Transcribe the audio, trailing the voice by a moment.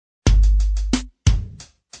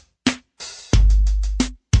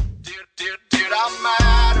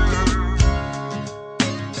matter.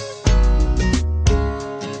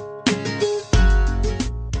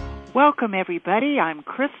 Welcome, everybody. I'm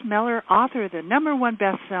Chris Miller, author of the #1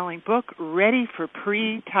 best-selling book, Ready for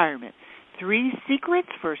Pre-Retirement: 3 Secrets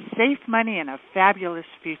for Safe Money and a Fabulous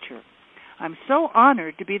Future. I'm so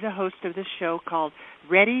honored to be the host of this show called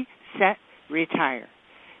Ready, Set, Retire.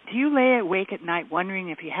 Do you lay awake at night wondering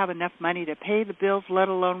if you have enough money to pay the bills, let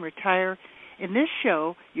alone retire? In this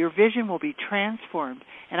show, your vision will be transformed,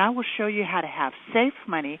 and I will show you how to have safe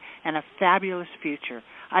money and a fabulous future.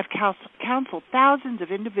 I've counseled thousands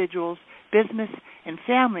of individuals, business, and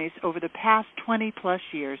families over the past 20-plus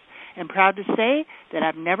years, and proud to say that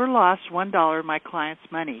I've never lost $1 of my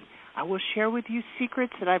clients' money. I will share with you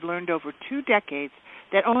secrets that I've learned over 2 decades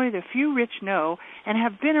that only the few rich know and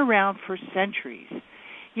have been around for centuries.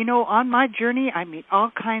 You know, on my journey, I meet all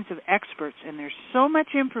kinds of experts, and there's so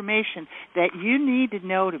much information that you need to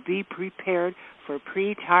know to be prepared for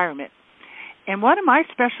pre-retirement. And one of my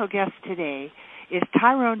special guests today is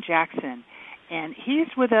Tyrone Jackson, and he's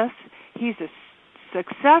with us. He's a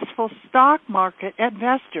successful stock market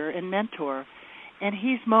investor and mentor, and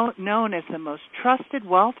he's known as the most trusted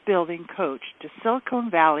wealth-building coach to Silicon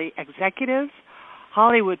Valley executives,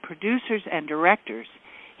 Hollywood producers, and directors.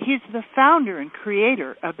 He's the founder and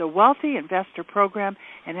creator of the Wealthy Investor Program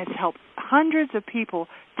and has helped hundreds of people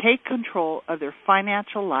take control of their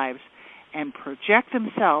financial lives and project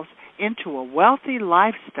themselves into a wealthy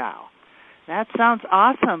lifestyle. That sounds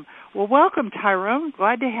awesome. Well, welcome, Tyrone.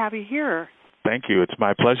 Glad to have you here. Thank you. It's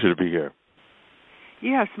my pleasure to be here.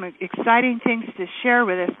 You have some exciting things to share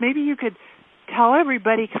with us. Maybe you could tell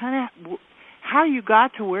everybody kind of how you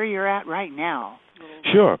got to where you're at right now.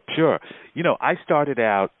 Sure. You know, I started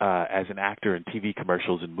out as an actor in TV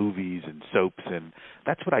commercials and movies and soaps, and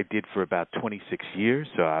that's what I did for about 26 years.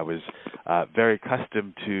 So I was very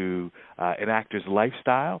accustomed to an actor's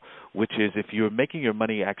lifestyle, which is if you're making your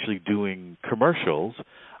money actually doing commercials,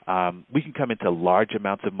 we can come into large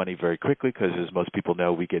amounts of money very quickly because, as most people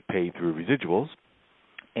know, we get paid through residuals.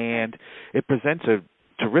 And it presents a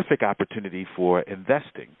terrific opportunity for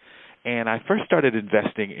investing. And I first started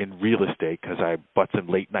investing in real estate because I bought some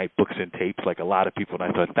late-night books and tapes like a lot of people, and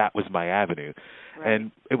I thought that was my avenue. Right.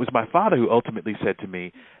 And it was my father who ultimately said to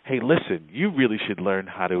me, hey, listen, you really should learn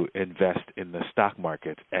how to invest in the stock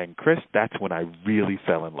market. And, Chris, that's when I really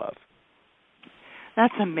fell in love.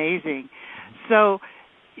 That's amazing. So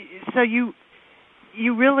you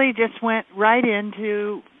really just went right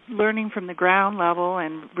into learning from the ground level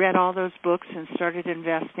and read all those books and started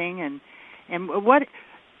investing. And what...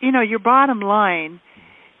 You know, your bottom line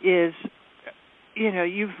is, you know,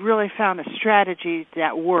 you've really found a strategy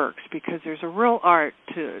that works because there's a real art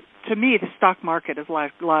to me, the stock market is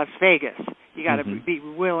like Las Vegas. You got to be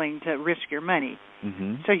willing to risk your money.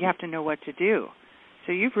 So you have to know what to do.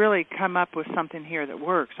 So you've really come up with something here that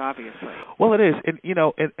works, obviously. Well, it is. And, you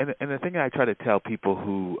know, and the thing I try to tell people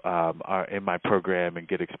who are in my program and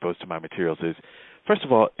get exposed to my materials is, first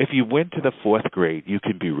of all, if you went to the 4th grade, you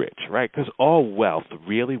can be rich, right? Because all wealth,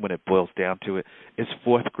 really, when it boils down to it, is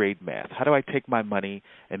 4th grade math. How do I take my money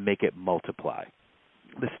and make it multiply?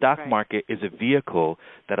 The stock market is a vehicle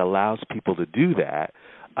that allows people to do that,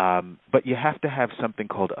 but you have to have something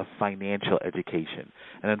called a financial education.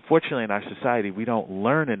 And unfortunately, in our society, we don't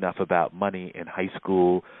learn enough about money in high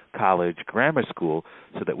school, college, grammar school,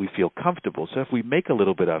 so that we feel comfortable. So if we make a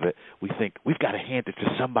little bit of it, we think we've got to hand it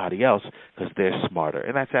to somebody else because they're smarter.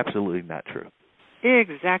 And that's absolutely not true.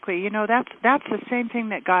 Exactly. You know, that's the same thing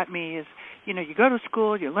that got me is, you know, you go to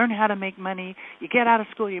school, you learn how to make money, you get out of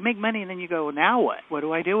school, you make money, and then you go, well, now what? What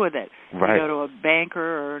do I do with it? Right. You go to a banker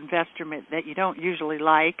or investor that you don't usually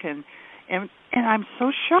like, and I'm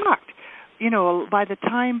so shocked. You know, by the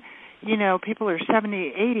time, you know, people are 70,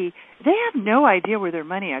 80, they have no idea where their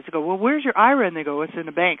money is. I go, well, where's your IRA? And they go, it's in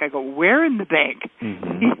the bank. I go, where in the bank?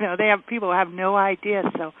 You know, people have no idea.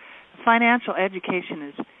 So financial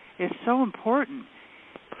education is so important.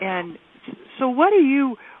 And so what do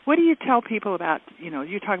you tell people about, you know,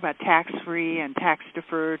 you talk about tax-free and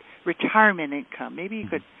tax-deferred retirement income. Maybe you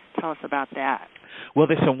could tell us about that. Well,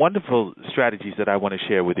 there's some wonderful strategies that I want to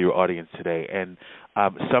share with your audience today, and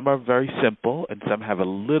some are very simple and some have a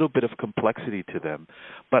little bit of complexity to them.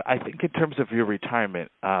 But I think in terms of your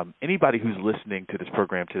retirement, anybody who's listening to this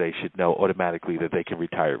program today should know automatically that they can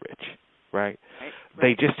retire rich, right?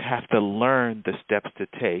 They just have to learn the steps to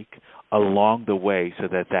take along the way so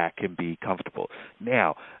that can be comfortable.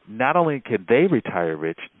 Now, not only can they retire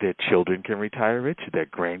rich, their children can retire rich, their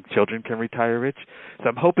grandchildren can retire rich. So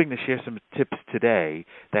I'm hoping to share some tips today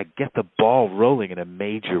that get the ball rolling in a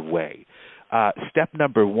major way. Step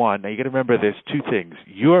number 1, now you got to remember there's 2 things.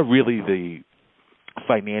 You're really the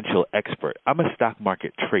financial expert. I'm a stock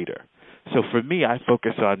market trader. So for me, I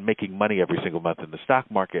focus on making money every single month in the stock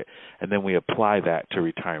market, and then we apply that to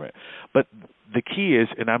retirement. But the key is,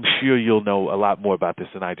 and I'm sure you'll know a lot more about this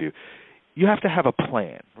than I do, you have to have a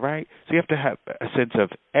plan, right? So you have to have a sense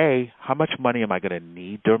of, A, how much money am I going to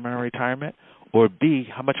need during my retirement? Or B,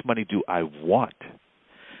 how much money do I want?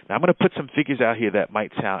 Now, I'm going to put some figures out here that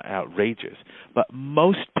might sound outrageous, but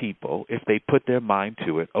most people, if they put their mind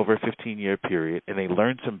to it over a 15-year period and they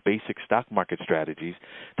learn some basic stock market strategies,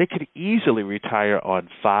 they could easily retire on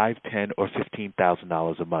 $5,000, $10,000, or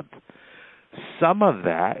 $15,000 a month. Some of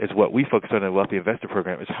that is what we focus on in the Wealthy Investor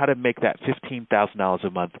Program, is how to make that $15,000 a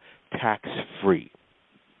month tax-free.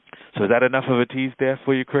 So is that enough of a tease there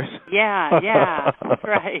for you, Chris? Yeah,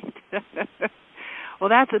 right. Well,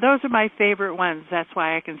 those are my favorite ones. That's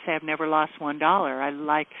why I can say I've never lost $1. I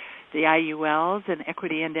like the IULs and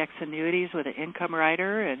equity index annuities with an income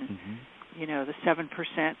rider and, the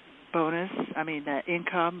 7% bonus. I mean, the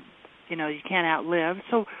income, you can't outlive.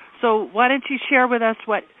 So why don't you share with us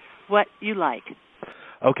what you like?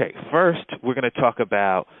 Okay, first we're going to talk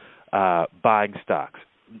about buying stocks.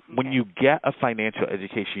 When you get a financial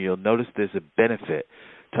education, you'll notice there's a benefit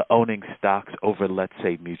to owning stocks over, let's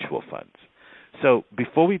say, mutual funds. So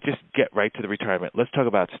before we just get right to the retirement, let's talk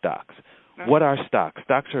about stocks. What are stocks?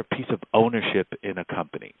 Stocks are a piece of ownership in a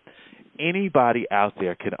company. Anybody out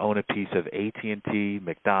there can own a piece of AT&T,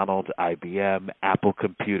 McDonald's, IBM, Apple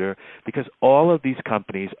Computer, because all of these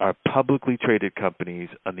companies are publicly traded companies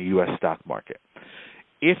on the U.S. stock market.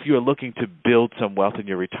 If you're looking to build some wealth in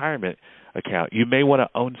your retirement account, you may want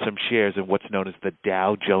to own some shares in what's known as the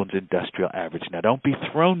Dow Jones Industrial Average. Now, don't be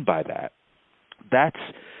thrown by that. That's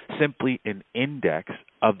simply an index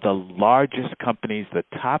of the largest companies, the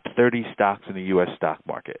top 30 stocks in the U.S. stock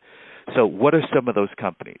market. So what are some of those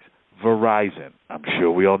companies? Verizon. I'm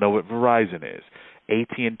sure we all know what Verizon is.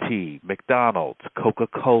 AT&T, McDonald's,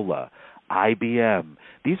 Coca-Cola, IBM.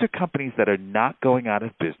 These are companies that are not going out of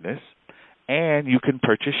business, and you can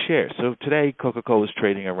purchase shares. So today, Coca-Cola is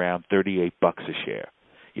trading around $38 a share.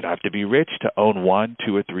 You don't have to be rich to own 1,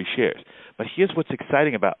 2, or 3 shares. But here's what's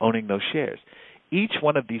exciting about owning those shares. Each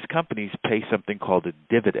one of these companies pays something called a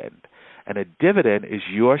dividend. And a dividend is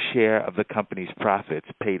your share of the company's profits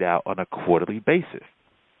paid out on a quarterly basis.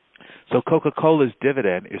 So Coca-Cola's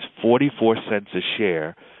dividend is 44 cents a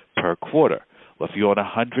share per quarter. Well, if you own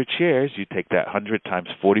 100 shares, you take that 100 times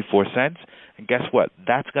 44 cents, and guess what?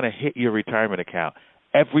 That's going to hit your retirement account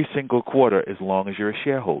every single quarter as long as you're a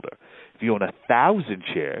shareholder. If you own 1,000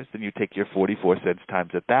 shares, then you take your 44 cents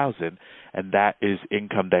times 1,000, and that is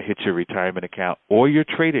income that hits your retirement account or your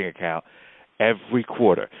trading account every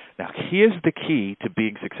quarter. Now, here's the key to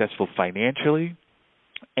being successful financially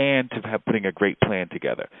and to putting a great plan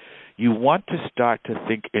together. You want to start to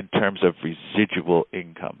think in terms of residual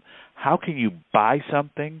income. How can you buy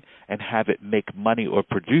something and have it make money or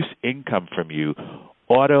produce income from you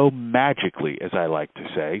auto-magically, as I like to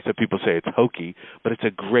say? So people say it's hokey, but it's a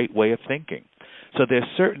great way of thinking. So there's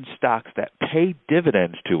certain stocks that pay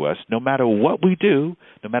dividends to us no matter what we do,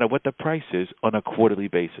 no matter what the price is, on a quarterly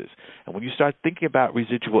basis. And when you start thinking about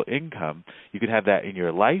residual income, you can have that in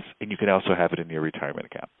your life, and you can also have it in your retirement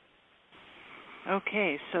account.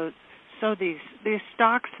 Okay, so these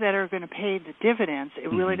stocks that are going to pay the dividends, it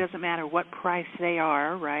really doesn't matter what price they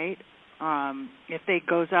are, right? If they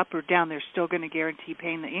goes up or down, they're still going to guarantee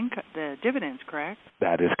paying the dividends, correct?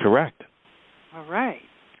 That is correct. All right.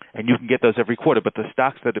 And you can get those every quarter, but the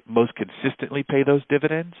stocks that most consistently pay those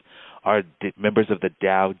dividends are members of the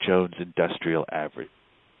Dow Jones Industrial Average.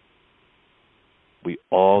 We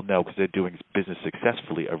all know because they're doing business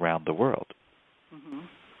successfully around the world.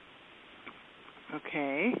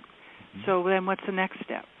 Okay. So then what's the next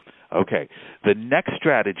step? Okay. The next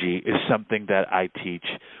strategy is something that I teach,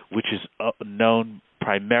 which is known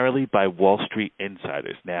primarily by Wall Street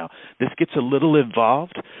insiders. Now, this gets a little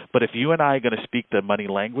involved, but if you and I are going to speak the money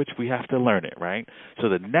language, we have to learn it, right? So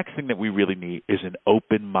the next thing that we really need is an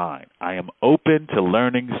open mind. I am open to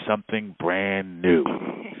learning something brand new.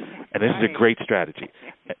 And this is a great strategy.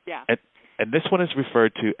 Yeah. And this one is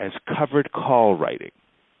referred to as covered call writing.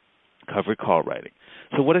 Covered call writing.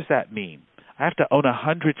 So what does that mean? I have to own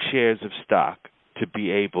 100 shares of stock to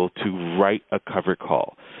be able to write a covered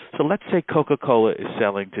call. So let's say Coca-Cola is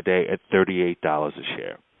selling today at $38 a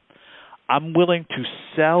share. I'm willing to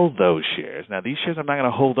sell those shares. Now, these shares I'm not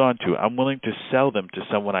going to hold on to. I'm willing to sell them to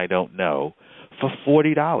someone I don't know for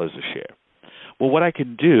 $40 a share. Well, what I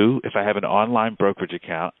can do if I have an online brokerage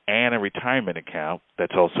account and a retirement account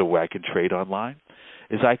that's also where I can trade online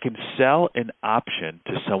is I can sell an option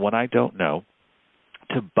to someone I don't know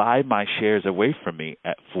to buy my shares away from me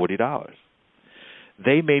at $40.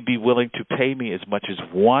 they may be willing to pay me as much as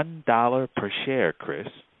 $1 per share, Chris,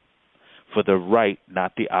 for the right,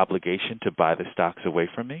 not the obligation, to buy the stocks away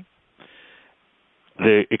from me.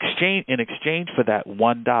 In exchange for that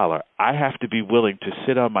 $1, I have to be willing to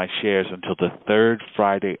sit on my shares until the third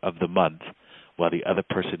Friday of the month while the other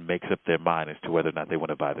person makes up their mind as to whether or not they want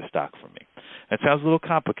to buy the stock from me. That sounds a little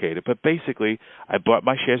complicated, but basically I bought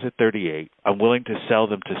my shares at 38. I'm willing to sell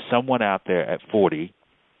them to someone out there at 40,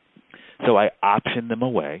 so I option them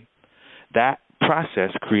away. That process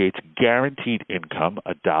creates guaranteed income,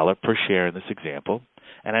 $1 per share in this example,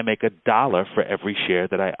 and I make $1 for every share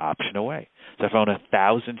that I option away. So if I own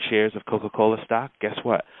 1,000 shares of Coca-Cola stock, guess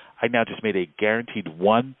what? I now just made a guaranteed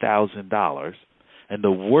 $1,000, and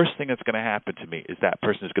the worst thing that's going to happen to me is that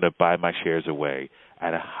person is going to buy my shares away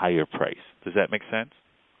at a higher price. Does that make sense?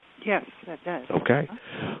 Yes, that does. Okay.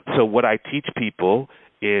 So what I teach people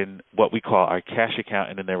in what we call our cash account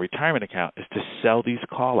and in their retirement account is to sell these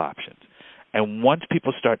call options. And once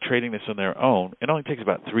people start trading this on their own, it only takes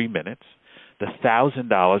about 3 minutes. The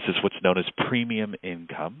 $1,000 is what's known as premium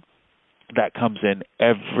income. That comes in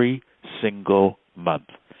every single month.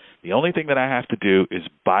 The only thing that I have to do is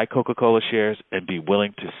buy Coca-Cola shares and be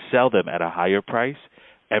willing to sell them at a higher price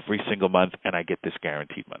every single month, and I get this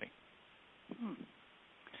guaranteed money.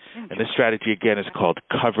 And this strategy, again, is called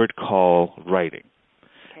covered call writing.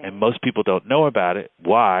 Okay. And most people don't know about it.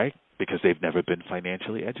 Why? Because they've never been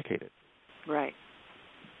financially educated. Right.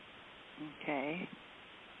 Okay.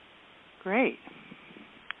 Great.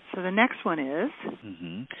 So the next one is?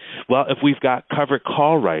 Well, if we've got covered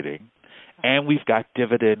call writing and we've got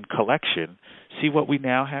dividend collection, see what we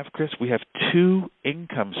now have, Chris? We have 2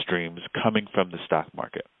 income streams coming from the stock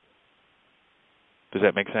market. Does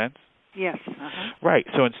that make sense? Yes. Right.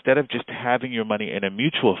 So instead of just having your money in a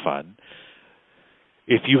mutual fund,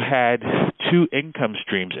 if you had 2 income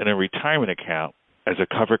streams in a retirement account, as a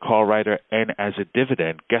covered call writer and as a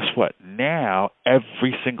dividend, guess what? Now,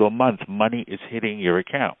 every single month, money is hitting your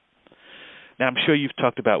account. Now, I'm sure you've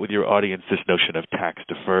talked about with your audience this notion of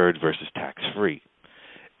tax-deferred versus tax-free.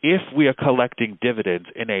 If we are collecting dividends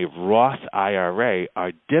in a Roth IRA,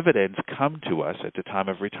 our dividends come to us at the time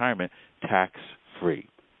of retirement tax-free.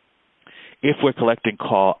 If we're collecting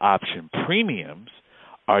call option premiums,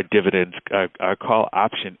 our dividends, our call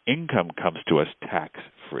option income comes to us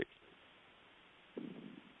tax-free.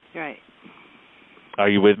 Right. Are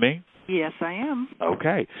you with me? Yes, I am.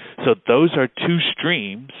 Okay. So those are 2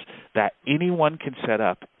 streams that anyone can set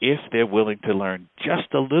up if they're willing to learn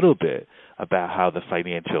just a little bit about how the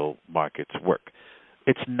financial markets work.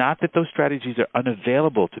 It's not that those strategies are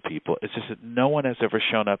unavailable to people. It's just that no one has ever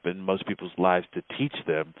shown up in most people's lives to teach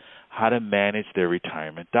them how to manage their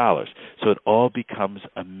retirement dollars. So it all becomes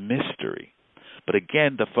a mystery. But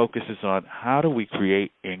again, the focus is on how do we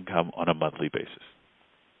create income on a monthly basis.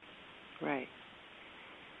 Right.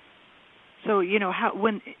 So,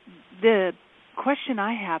 when the question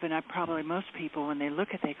I have, and probably most people, when they look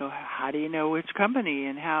at it, they go, how do you know which company?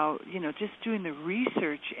 And how, just doing the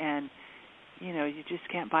research, and, you just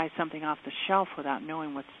can't buy something off the shelf without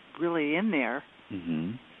knowing what's really in there.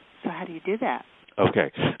 So how do you do that?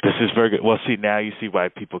 Okay. This is very good. Well, see, now you see why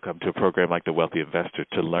people come to a program like The Wealthy Investor,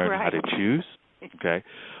 to learn how to choose. Okay.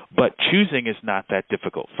 But choosing is not that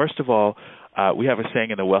difficult. First of all, we have a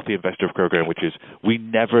saying in the Wealthy Investor program, which is we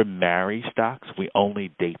never marry stocks, we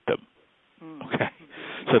only date them. Okay.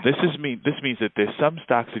 So this means that there's some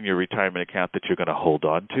stocks in your retirement account that you're going to hold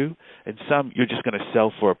on to, and some you're just going to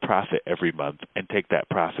sell for a profit every month and take that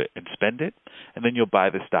profit and spend it, and then you'll buy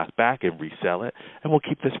the stock back and resell it, and we'll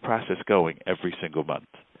keep this process going every single month.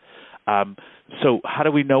 So how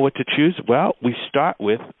do we know what to choose? Well, we start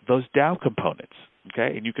with those Dow components,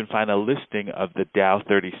 okay? And you can find a listing of the Dow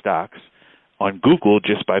 30 stocks on Google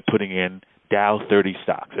just by putting in Dow 30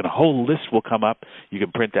 stocks, and a whole list will come up. You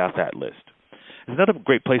can print out that list. There's another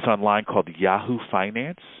great place online called Yahoo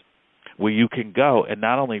Finance, where you can go and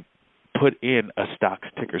not only put in a stock's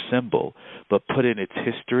ticker symbol, but put in its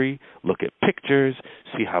history, look at pictures,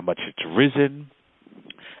 see how much it's risen.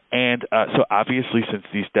 And so obviously, since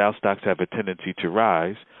these Dow stocks have a tendency to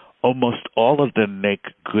rise, almost all of them make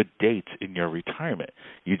good dates in your retirement.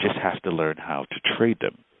 You just have to learn how to trade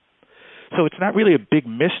them. So it's not really a big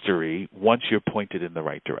mystery once you're pointed in the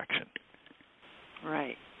right direction.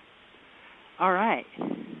 Right. All right.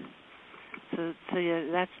 So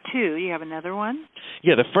that's 2. You have another one?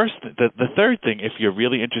 Yeah, the third thing, if you're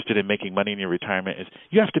really interested in making money in your retirement, is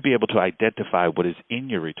you have to be able to identify what is in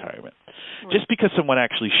your retirement. Right. Just because someone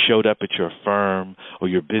actually showed up at your firm or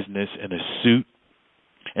your business in a suit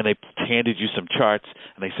and they handed you some charts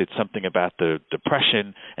and they said something about the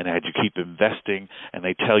Depression and had you keep investing, and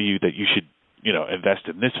they tell you that you should invest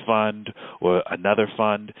in this fund or another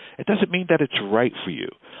fund. It doesn't mean that it's right for you.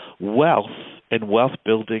 Wealth and wealth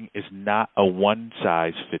building is not a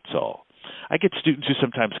one-size-fits-all. I get students who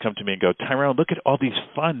sometimes come to me and go, Tyrone, look at all these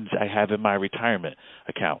funds I have in my retirement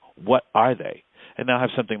account. What are they? And they'll have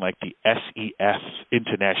something like the SEF,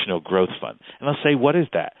 International Growth Fund. And I'll say, what is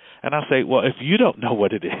that? And I'll say, well, if you don't know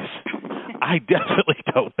what it is, I definitely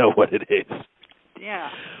don't know what it is. Yeah.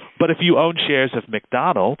 But if you own shares of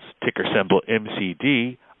McDonald's, ticker symbol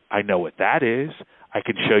MCD, I know what that is. I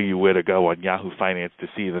can show you where to go on Yahoo Finance to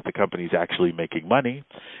see that the company's actually making money.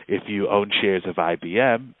 If you own shares of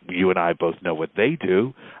IBM, you and I both know what they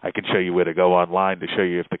do. I can show you where to go online to show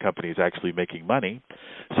you if the company is actually making money.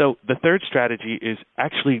 So the third strategy is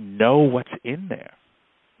actually know what's in there,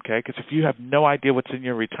 okay? Because if you have no idea what's in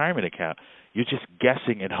your retirement account, you're just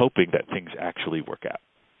guessing and hoping that things actually work out.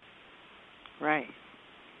 Right.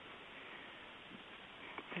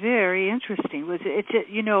 Very interesting.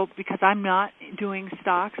 Because I'm not doing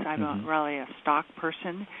stocks, I'm not really a stock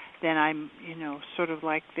person, then I'm, sort of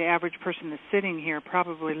like the average person that's sitting here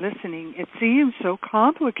probably listening. It seems so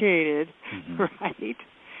complicated, right?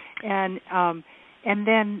 And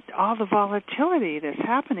then all the volatility that's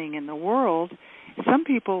happening in the world, some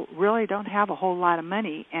people really don't have a whole lot of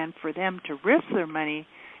money, and for them to risk their money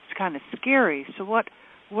is kind of scary. So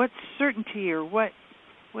what certainty or what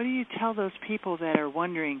do you tell those people that are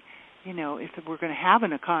wondering, if we're going to have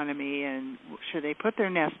an economy, and should they put their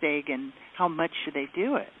nest egg, and how much should they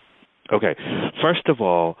do it? Okay. First of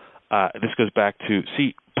all, this goes back to,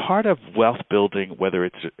 part of wealth building, whether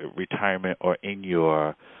it's retirement or in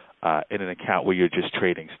your in an account where you're just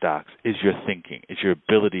trading stocks, is your thinking, is your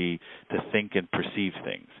ability to think and perceive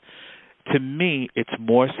things. To me, it's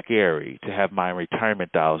more scary to have my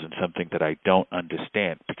retirement dollars in something that I don't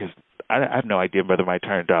understand, because I have no idea whether my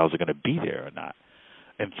retirement dollars are going to be there or not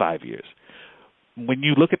in 5 years. When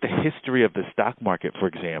you look at the history of the stock market, for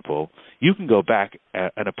example, you can go back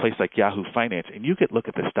at a place like Yahoo Finance, and you could look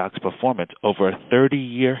at the stock's performance over a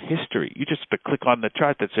 30-year history. You just click on the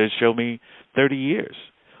chart that says, show me 30 years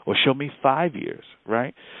or show me 5 years,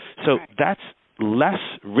 right? So that's less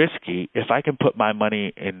risky if I can put my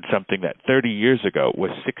money in something that 30 years ago was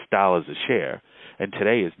 $6 a share and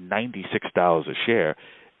today is $96 a share.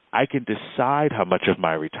 I can decide how much of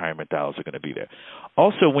my retirement dollars are going to be there.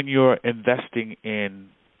 Also, when you're investing in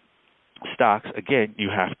stocks, again, you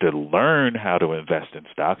have to learn how to invest in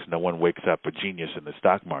stocks. No one wakes up a genius in the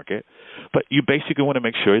stock market. But you basically want to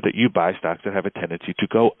make sure that you buy stocks that have a tendency to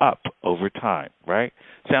go up over time, right?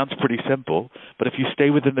 Sounds pretty simple. But if you stay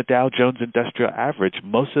within the Dow Jones Industrial Average,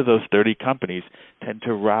 most of those 30 companies tend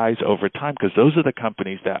to rise over time because those are the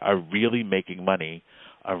companies that are really making money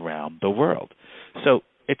around the world. So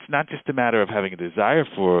it's not just a matter of having a desire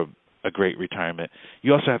for a great retirement.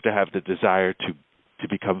 You also have to have the desire to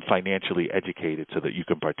become financially educated so that you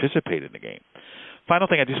can participate in the game. Final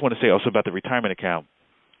thing I just want to say also about the retirement account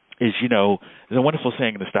is, there's a wonderful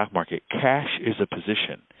saying in the stock market, cash is a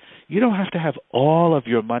position. You don't have to have all of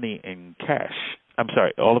your money in cash.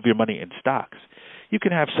 All of your money in stocks. You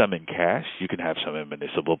can have some in cash. You can have some in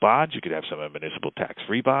municipal bonds. You can have some in municipal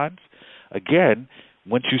tax-free bonds. Again,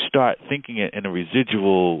 once you start thinking it in a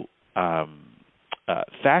residual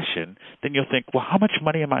fashion, then you'll think, well, how much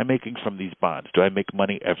money am I making from these bonds? Do I make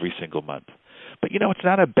money every single month? But, it's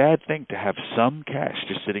not a bad thing to have some cash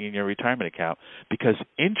just sitting in your retirement account because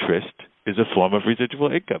interest is a form of residual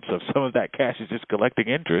income. So if some of that cash is just collecting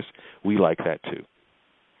interest, we like that too.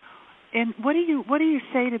 And what do you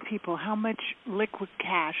say to people? How much liquid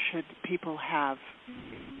cash should people have,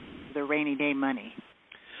 the rainy day money?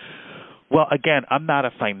 Well, again, I'm not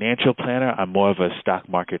a financial planner. I'm more of a stock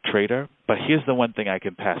market trader. But here's the one thing I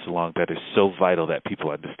can pass along that is so vital that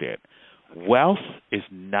people understand. Wealth is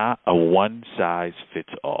not a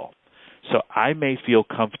one-size-fits-all. So I may feel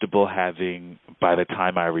comfortable having, by the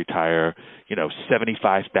time I retire,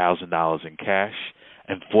 $75,000 in cash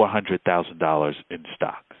and $400,000 in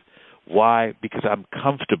stocks. Why? Because I'm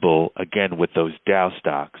comfortable, again, with those Dow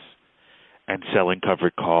stocks and selling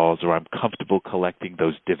covered calls, or I'm comfortable collecting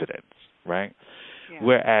those dividends. Right? Yeah.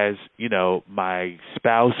 Whereas, my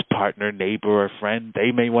spouse, partner, neighbor, or friend,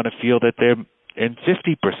 they may want to feel that they're in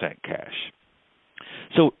 50% cash.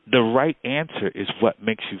 So the right answer is what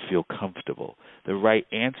makes you feel comfortable. The right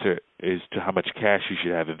answer is to how much cash you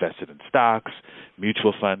should have invested in stocks,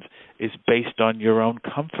 mutual funds, is based on your own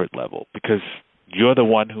comfort level because you're the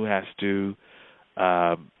one who has to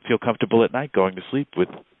feel comfortable at night going to sleep with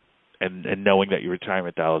and knowing that your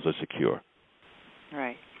retirement dollars are secure.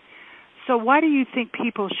 Right. So why do you think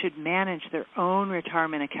people should manage their own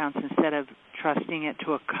retirement accounts instead of trusting it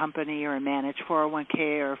to a company or a managed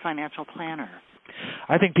 401k or a financial planner?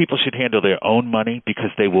 I think people should handle their own money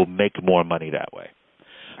because they will make more money that way.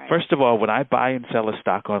 Right. First of all, when I buy and sell a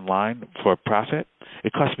stock online for a profit,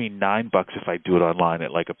 it costs me $9 if I do it online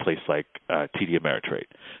at like a place like TD Ameritrade.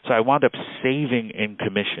 So I wound up saving in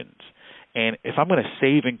commissions. And if I'm going to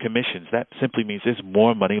save in commissions, that simply means there's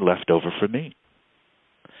more money left over for me.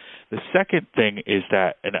 The second thing is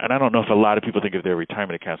that, and I don't know if a lot of people think of their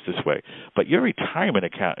retirement accounts this way, but your retirement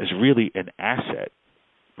account is really an asset,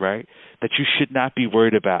 right, that you should not be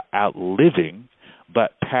worried about outliving,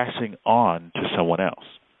 but passing on to someone else.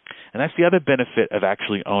 And that's the other benefit of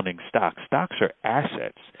actually owning stocks. Stocks are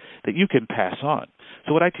assets that you can pass on.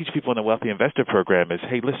 So what I teach people in the Wealthy Investor Program is,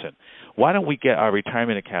 hey, listen, why don't we get our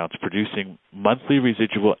retirement accounts producing monthly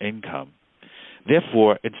residual income?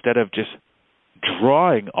 Therefore, instead of just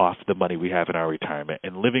drawing off the money we have in our retirement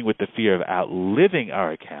and living with the fear of outliving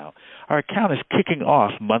our account is kicking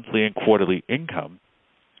off monthly and quarterly income.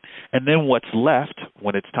 And then what's left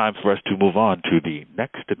when it's time for us to move on to the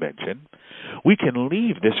next dimension, we can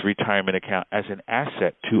leave this retirement account as an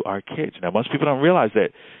asset to our kids. Now, most people don't realize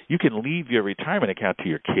that you can leave your retirement account to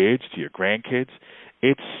your kids, to your grandkids.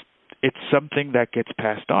 It's something that gets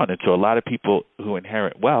passed on. And so a lot of people who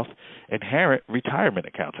inherit wealth inherit retirement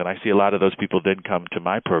accounts. And I see a lot of those people then come to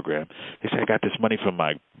my program. They say, I got this money from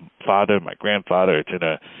my father, my grandfather. It's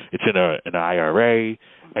in an IRA,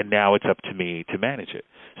 and now it's up to me to manage it.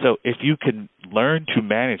 So if you can learn to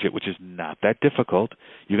manage it, which is not that difficult,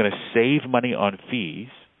 you're going to save money on fees,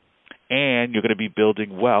 and you're going to be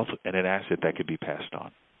building wealth and an asset that can be passed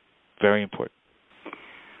on. Very important.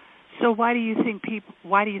 So why do you think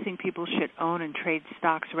people should own and trade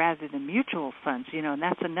stocks rather than mutual funds? You know, and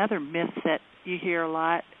that's another myth that you hear a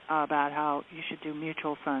lot about, how you should do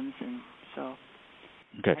mutual funds, and so.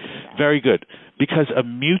 Okay, very good. Because a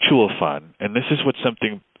mutual fund, and this is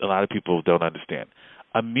something a lot of people don't understand,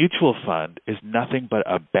 a mutual fund is nothing but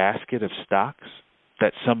a basket of stocks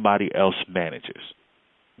that somebody else manages.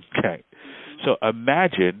 Okay, so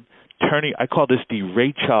imagine I call this the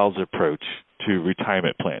Ray Charles approach to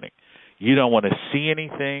retirement planning. You don't want to see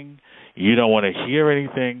anything. You don't want to hear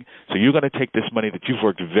anything. So you're going to take this money that you've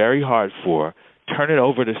worked very hard for, turn it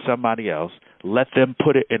over to somebody else, let them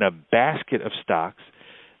put it in a basket of stocks.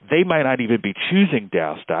 They might not even be choosing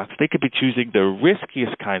Dow stocks. They could be choosing the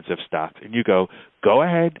riskiest kinds of stocks. And you go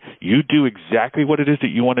ahead. You do exactly what it is that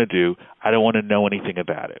you want to do. I don't want to know anything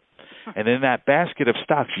about it. And in that basket of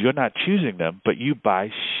stocks, you're not choosing them, but you buy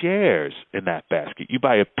shares in that basket. You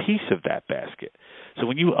buy a piece of that basket. So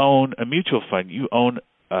when you own a mutual fund, you own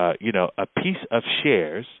a piece of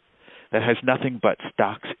shares that has nothing but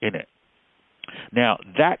stocks in it. Now,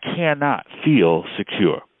 that cannot feel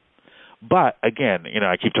secure. But, again,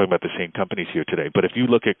 I keep talking about the same companies here today, but if you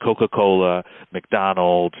look at Coca-Cola,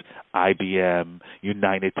 McDonald's, IBM,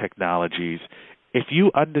 United Technologies, if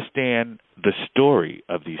you understand the story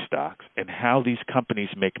of these stocks and how these companies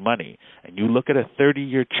make money, and you look at a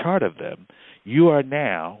 30-year chart of them, you are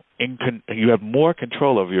now you have more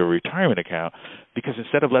control over your retirement account, because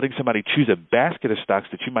instead of letting somebody choose a basket of stocks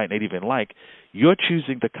that you might not even like, you're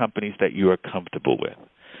choosing the companies that you are comfortable with.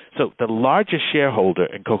 So the largest shareholder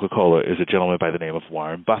in Coca-Cola is a gentleman by the name of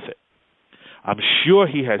Warren Buffett. I'm sure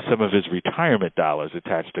he has some of his retirement dollars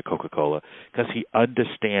attached to Coca-Cola because he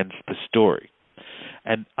understands the story.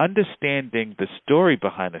 And understanding the story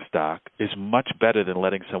behind a stock is much better than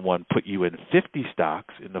letting someone put you in 50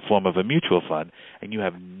 stocks in the form of a mutual fund and you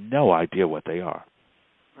have no idea what they are.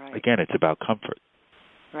 Right. Again, it's about comfort.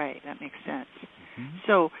 Right, that makes sense. Mm-hmm.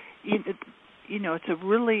 So, it's a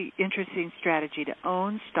really interesting strategy to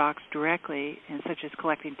own stocks directly, and such as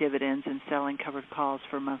collecting dividends and selling covered calls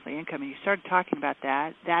for monthly income. And you started talking about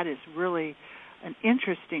that. That is really an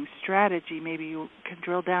interesting strategy. Maybe you can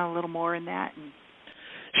drill down a little more in that.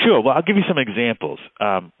 Sure. Well, I'll give you some examples.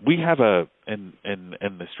 We have in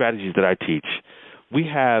the strategies that I teach, we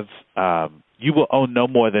have you will own no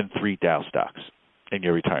more than 3 Dow stocks in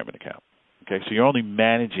your retirement account. Okay, so you're only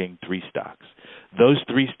managing 3 stocks. Those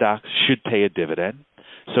 3 stocks should pay a dividend.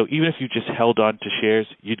 So even if you just held on to shares,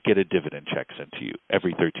 you'd get a dividend check sent to you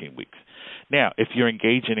every 13 weeks. Now, if you're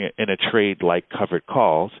engaging in a trade like covered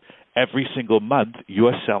calls, every single month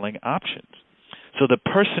you're selling options. So the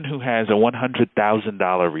person who has a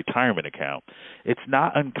 $100,000 retirement account, it's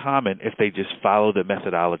not uncommon if they just follow the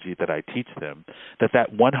methodology that I teach them,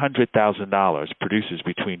 that $100,000 produces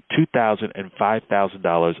between $2,000 and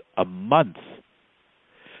 $5,000 a month.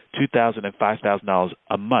 $2,000 and $5,000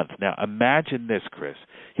 a month. Now imagine this, Chris.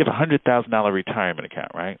 You have a $100,000 retirement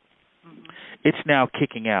account, right? Mm-hmm. it's now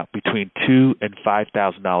kicking out between $2,000 and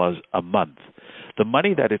 $5,000 a month. The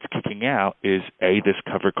money that it's kicking out is this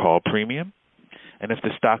covered call premium, and if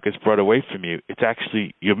the stock is brought away from you, it's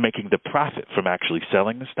actually you're making the profit from actually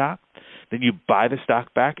selling the stock. Then you buy the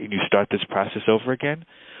stock back and you start this process over again.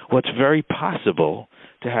 Well, it's very possible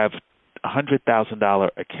to have a $100,000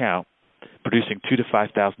 account producing $2,000 to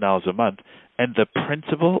 $5,000 a month, and the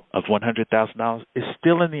principal of $100,000 is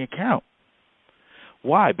still in the account.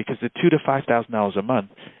 Why? Because the $2,000 to $5,000 a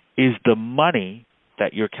month is the money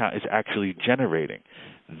that your account is actually generating.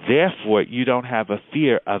 Therefore, you don't have a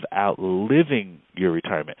fear of outliving your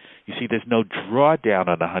retirement. You see, there's no drawdown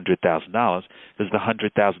on the $100,000 because the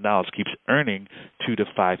 $100,000 keeps earning $2,000 to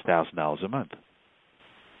 $5,000 a month.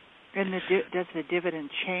 And does the dividend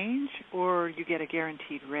change, or you get a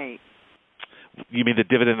guaranteed rate? You mean the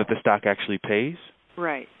dividend that the stock actually pays?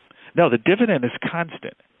 Right. No, the dividend is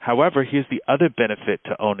constant. However, here's the other benefit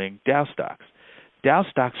to owning Dow stocks. Dow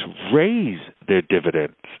stocks raise their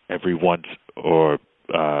dividends every 2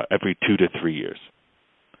 to 3 years.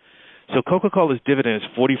 So Coca-Cola's dividend is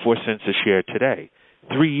 44 cents a share today.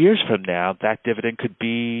 3 years from now, that dividend could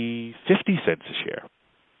be 50 cents a share.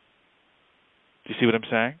 Do you see what I'm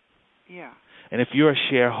saying? Yeah. And if you're a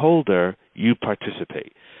shareholder, you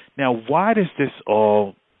participate. Now, why is this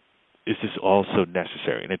all so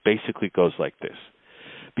necessary? And it basically goes like this.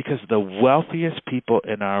 Because the wealthiest people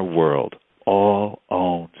in our world all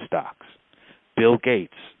own stocks. Bill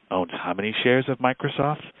Gates owns how many shares of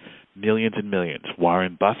Microsoft? Millions and millions.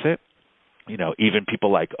 Warren Buffett, even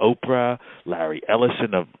people like Oprah, Larry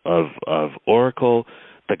Ellison of Oracle,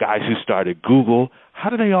 the guys who started Google. How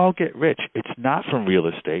do they all get rich? It's not from real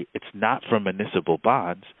estate. It's not from municipal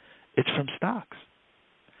bonds. It's from stocks.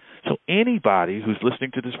 So anybody who's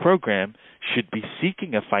listening to this program should be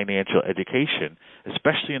seeking a financial education,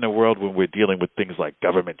 especially in a world when we're dealing with things like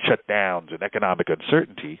government shutdowns and economic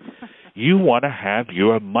uncertainty. You want to have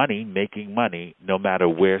your money making money no matter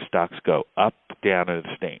where stocks go, up, down, or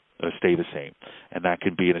stay the same. And that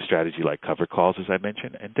can be in a strategy like covered calls, as I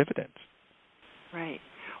mentioned, and dividends. Right.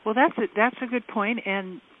 Well, that's a good point.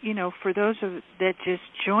 And, for those that just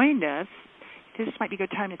joined us, this might be a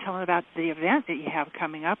good time to tell them about the event that you have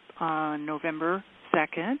coming up on November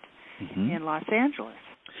 2nd in Los Angeles.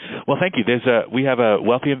 Well, thank you. We have a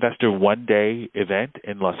Wealthy Investor one-day event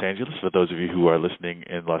in Los Angeles. For those of you who are listening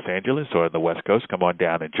in Los Angeles or on the West Coast, come on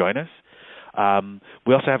down and join us.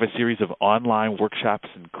 We also have a series of online workshops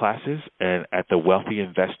and classes at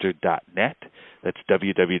thewealthyinvestor.net. That's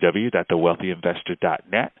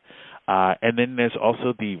www.thewealthyinvestor.net. And then there's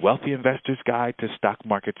also the Wealthy Investor's Guide to Stock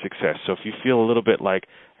Market Success. So if you feel a little bit like,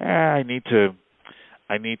 I need to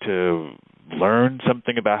learn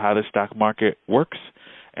something about how the stock market works,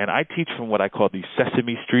 and I teach from what I call the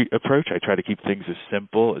Sesame Street approach. I try to keep things as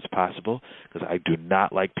simple as possible because I do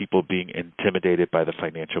not like people being intimidated by the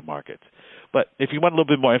financial markets. But if you want a little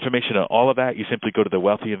bit more information on all of that, you simply go to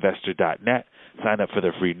thewealthyinvestor.net, sign up for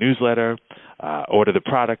their free newsletter, order the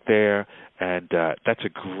product there, and that's a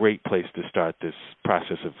great place to start this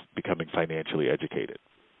process of becoming financially educated.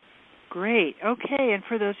 Great. Okay, and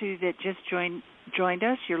for those of you that just joined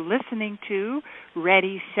us, you're listening to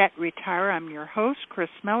Ready, Set, Retire. I'm your host, Chris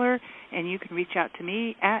Miller, and you can reach out to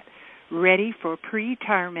me at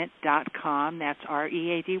readyforpretirement.com. That's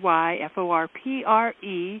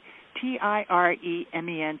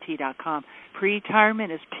ReadyForPretirement.com.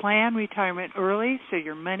 Pre-retirement is planned retirement early, so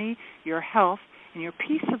your money, your health, and your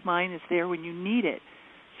peace of mind is there when you need it.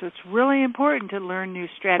 So it's really important to learn new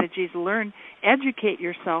strategies, educate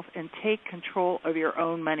yourself, and take control of your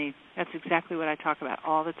own money. That's exactly what I talk about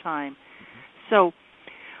all the time. So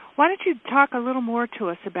why don't you talk a little more to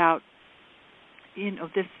us about,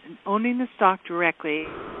 this owning the stock directly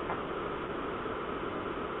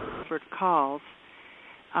for calls.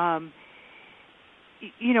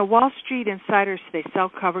 Wall Street insiders, they sell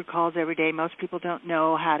covered calls every day. Most people don't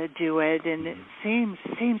know how to do it, and it seems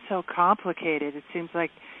so complicated. It seems like,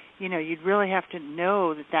 you'd really have to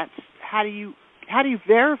know that's how do you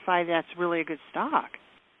verify that's really a good stock?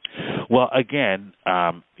 Well, again,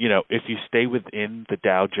 if you stay within the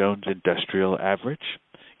Dow Jones Industrial Average,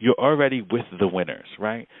 you're already with the winners,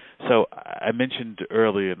 right? So I mentioned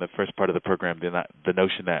earlier in the first part of the program the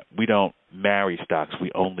notion that we don't marry stocks,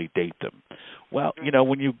 we only date them. Well,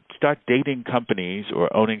 when you start dating companies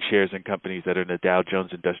or owning shares in companies that are in the Dow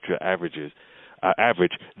Jones Industrial Average,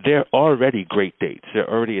 they're already great dates. They're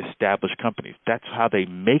already established companies. That's how they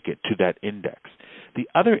make it to that index. The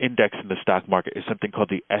other index in the stock market is something called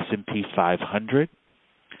the S&P 500.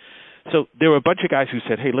 So there were a bunch of guys who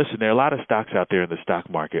said, hey, listen, there are a lot of stocks out there in the stock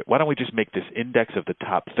market. Why don't we just make this index of the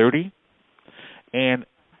top 30? And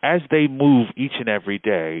as they move each and every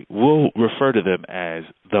day, we'll refer to them as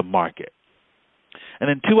the market. And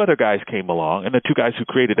then two other guys came along, and the two guys who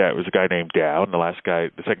created that was a guy named Dow, and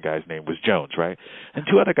the second guy's name was Jones, right? And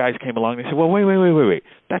two other guys came along, and they said, well, wait.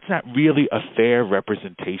 That's not really a fair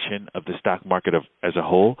representation of the stock market as a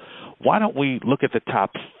whole. Why don't we look at the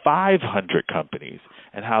top 500 companies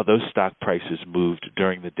and how those stock prices moved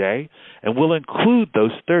during the day, and we'll include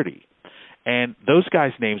those 30. And those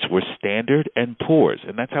guys' names were Standard and Poor's,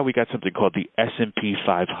 and that's how we got something called the S&P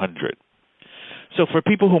 500. So for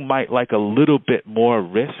people who might like a little bit more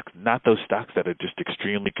risk, not those stocks that are just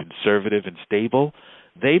extremely conservative and stable,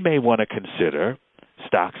 they may want to consider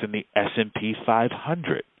stocks in the S&P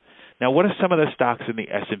 500. Now, what are some of the stocks in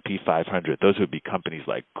the S&P 500? Those would be companies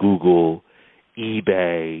like Google,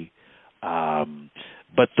 eBay,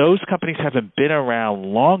 but those companies haven't been around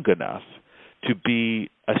long enough to be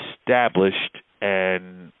established,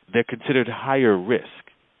 and they're considered higher risk.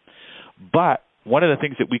 But one of the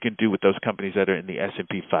things that we can do with those companies that are in the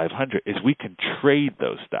S&P 500 is we can trade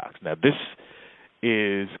those stocks. Now, this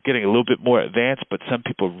is getting a little bit more advanced, but some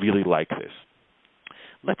people really like this.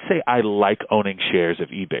 Let's say I like owning shares of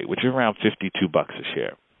eBay, which are around $52 a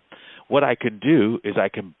share. What I can do is I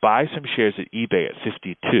can buy some shares at eBay at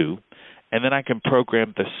 $52, and then I can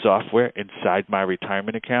program the software inside my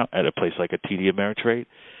retirement account at a place like a TD Ameritrade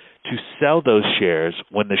to sell those shares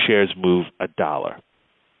when the shares move $1.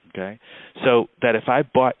 Okay, so that if I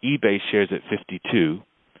bought eBay shares at 52,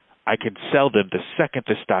 I can sell them the second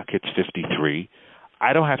the stock hits 53.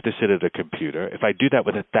 I don't have to sit at a computer. If I do that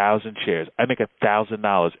with 1,000 shares, I make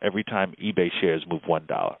 $1,000 every time eBay shares move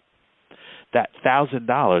 $1. That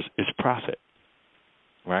 $1,000 is profit,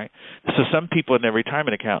 right? So some people in their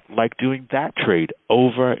retirement account like doing that trade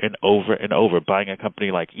over and over and over, buying a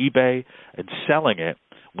company like eBay and selling it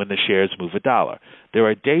when the shares move $1. There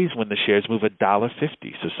are days when the shares move $1.50,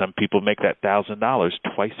 so some people make that $1,000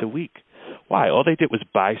 twice a week. Why? All they did was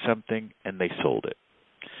buy something and they sold it.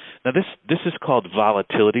 Now this is called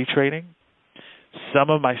volatility trading. Some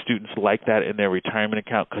of my students like that in their retirement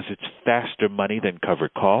account because it's faster money than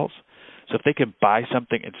covered calls. So if they can buy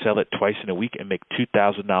something and sell it twice in a week and make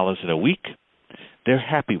 $2,000 in a week, they're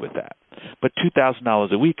happy with that. But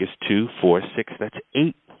 $2,000 a week is 2, 4, 6, that's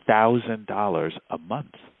 $8,000 a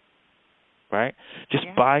month, right? Just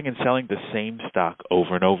buying and selling the same stock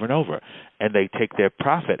over and over and over. And they take their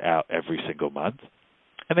profit out every single month,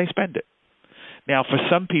 and they spend it. Now, for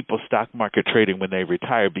some people, stock market trading when they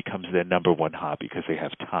retire becomes their number one hobby because they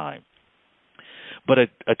have time. But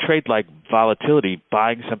a trade like volatility,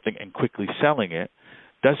 buying something and quickly selling it,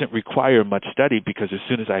 doesn't require much study because as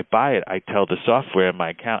soon as I buy it, I tell the software in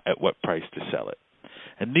my account at what price to sell it.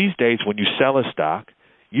 And these days, when you sell a stock,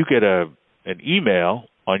 you get an email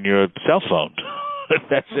on your cell phone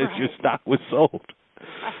that says your stock was sold.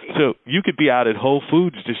 Right. So you could be out at Whole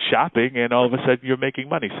Foods just shopping, and all of a sudden you're making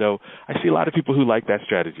money. So I see a lot of people who like that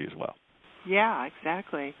strategy as well. Yeah,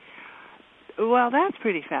 exactly. Well, that's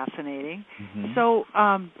pretty fascinating. Mm-hmm. So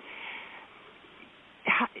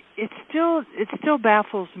it still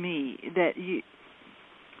baffles me that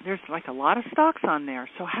there's like a lot of stocks on there.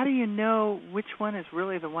 So how do you know which one is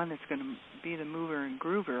really the one that's going to be the mover and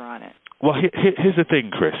groover on it? Well, here's the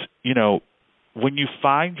thing, Chris. You know, when you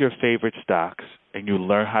find your favorite stocks and you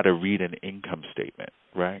learn how to read an income statement,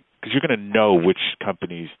 right? Because you're going to know which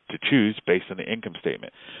companies to choose based on the income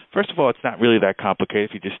statement. First of all, it's not really that complicated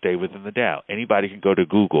if you just stay within the Dow. Anybody can go to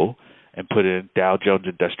Google and put in Dow Jones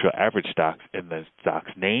Industrial Average stocks, and the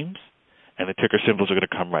stocks' names and the ticker symbols are going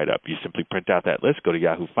to come right up. You simply print out that list, go to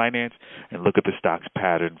Yahoo Finance, and look at the stocks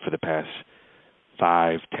pattern for the past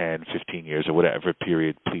 5, 10, 15 years, or whatever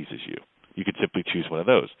period pleases you. You can simply choose one of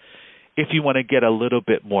those. If you want to get a little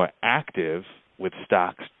bit more active with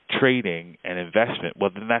stocks trading and investment, well,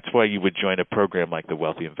 then that's why you would join a program like the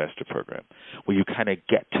Wealthy Investor Program, where you kind of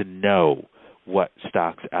get to know what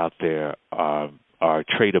stocks out there are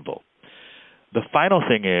tradable. The final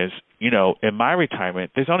thing is, you know, in my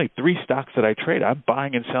retirement, there's only 3 stocks that I trade. I'm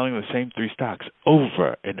buying and selling the same 3 stocks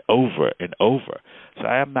over and over and over. So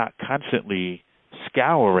I am not constantly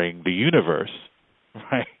scouring the universe,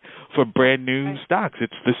 right, for brand new stocks.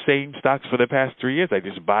 It's the same stocks for the past 3 years. I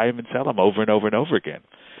just buy them and sell them over and over and over again.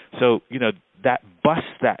 So, you know, that busts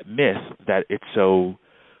that myth that it's so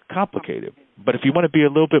complicated. But if you want to be a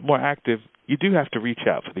little bit more active, you do have to reach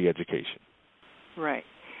out for the education. Right.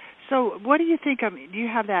 So what do you think? I mean, do you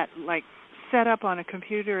have that, like, set up on a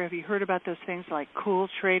computer? Have you heard about those things like Cool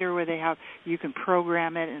Trader where you can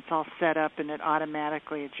program it and it's all set up and it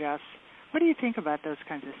automatically adjusts What do you think about those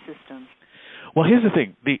kinds of systems? Well, here's the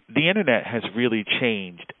thing. The Internet has really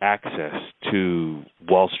changed access to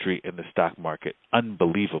Wall Street and the stock market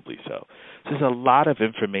unbelievably so. So there's a lot of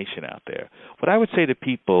information out there. What I would say to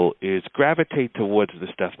people is gravitate towards the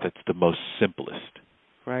stuff that's the most simplest,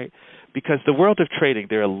 right? Because the world of trading,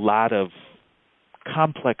 there are a lot of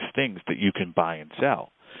complex things that you can buy and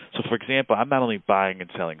sell. So, for example, I'm not only buying and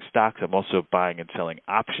selling stocks, I'm also buying and selling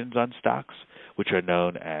options on stocks, which are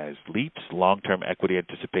known as LEAPs, long-term equity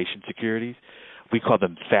anticipation securities. We call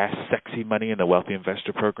them fast, sexy money in the Wealthy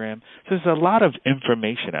Investor Program. So there's a lot of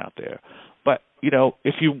information out there. But,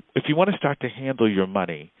 if you want to start to handle your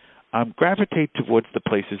money, gravitate towards the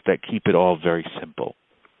places that keep it all very simple.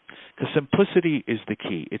 Because simplicity is the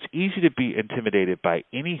key. It's easy to be intimidated by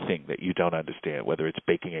anything that you don't understand, whether it's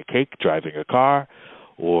baking a cake, driving a car,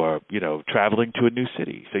 or, traveling to a new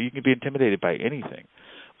city. So you can be intimidated by anything.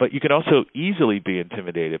 But you can also easily be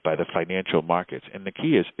intimidated by the financial markets. And the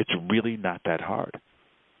key is it's really not that hard.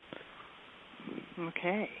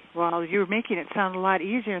 Okay. Well, you're making it sound a lot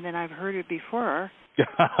easier than I've heard it before.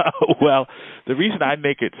 Well, the reason I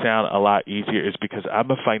make it sound a lot easier is because I'm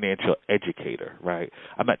a financial educator, right?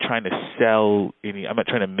 I'm not trying to I'm not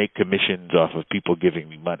trying to make commissions off of people giving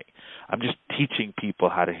me money. I'm just teaching people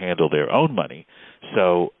how to handle their own money.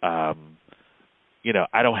 So,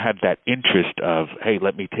 I don't have that interest of, hey,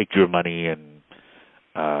 let me take your money and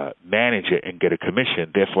manage it and get a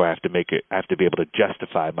commission. Therefore, I have to be able to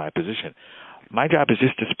justify my position. My job is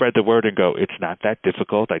just to spread the word and go, it's not that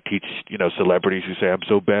difficult. I teach, celebrities who say, I'm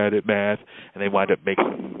so bad at math, and they wind up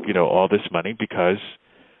making, all this money because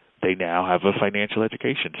they now have a financial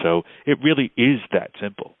education. So it really is that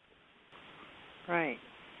simple. Right.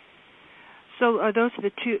 So are those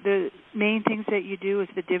the main things that you do is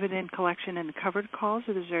the dividend collection and the covered calls,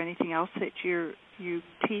 or is there anything else that you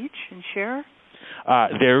teach and share?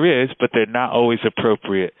 There is, but they're not always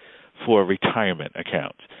appropriate for retirement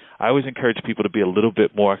accounts. I always encourage people to be a little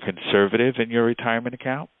bit more conservative in your retirement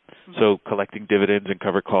account. Mm-hmm. So collecting dividends and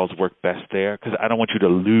covered calls work best there because I don't want you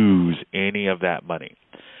to lose any of that money.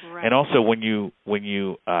 Right. And also when you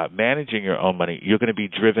managing your own money, you're going to be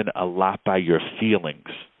driven a lot by your feelings.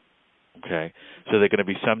 Okay? So there are going to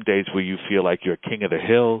be some days where you feel like you're king of the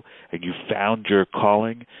hill and you found your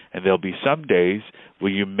calling, and there'll be some days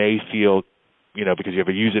where you may feel, because you have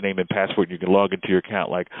a username and password and you can log into your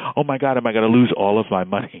account like, oh, my God, am I going to lose all of my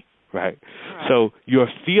money? Right? So your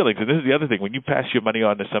feelings, and this is the other thing, when you pass your money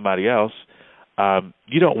on to somebody else,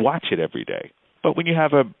 you don't watch it every day. But when you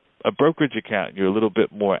have a brokerage account and you're a little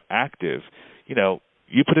bit more active,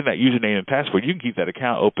 you put in that username and password, you can keep that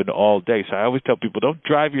account open all day. So I always tell people, don't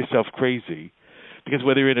drive yourself crazy, because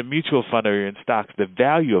whether you're in a mutual fund or you're in stocks, the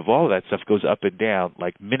value of all of that stuff goes up and down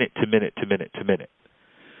like minute to minute to minute to minute.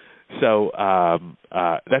 So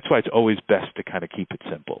that's why it's always best to kind of keep it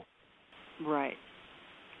simple. Right.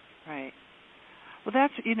 Right. Well,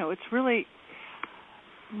 that's, it's really,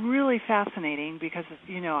 really fascinating because,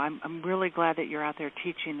 I'm really glad that you're out there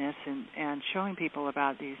teaching this and showing people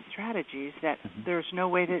about these strategies that there's no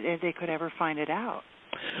way that they could ever find it out.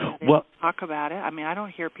 They don't talk about it. I mean, I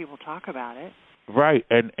don't hear people talk about it. Right.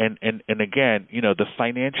 And again, the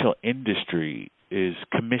financial industry is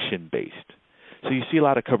commission-based. So you see a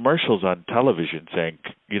lot of commercials on television saying,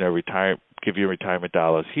 give your retirement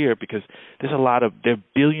dollars here, because there are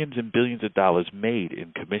billions and billions of dollars made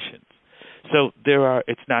in commissions. So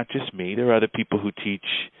it's not just me. There are other people who teach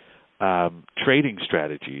trading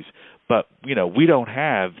strategies, but, we don't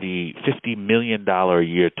have the $50 million a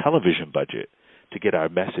year television budget to get our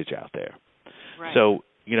message out there. Right. So,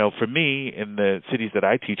 for me, in the cities that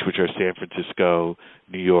I teach, which are San Francisco,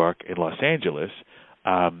 New York, and Los Angeles,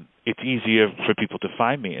 it's easier for people to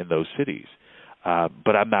find me in those cities.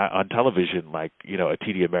 But I'm not on television like, a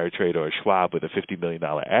TD Ameritrade or a Schwab with a $50 million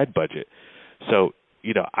ad budget. So,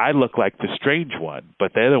 I look like the strange one,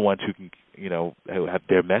 but they're the ones who can, who have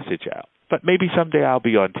their message out. But maybe someday I'll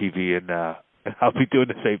be on TV and I'll be doing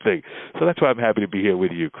the same thing. So that's why I'm happy to be here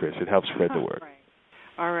with you, Chris. It helps spread the word. Right.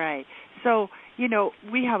 All right. So,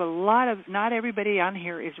 we have a lot of, not everybody on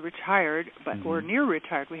here is retired, but or near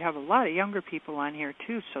retired. We have a lot of younger people on here,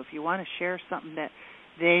 too. So if you want to share something that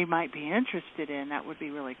they might be interested in, that would be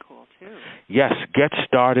really cool, too. Yes, get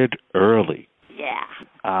started early.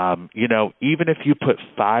 Yeah. Even if you put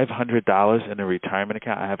 $500 in a retirement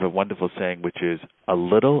account, I have a wonderful saying, which is a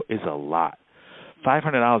little is a lot.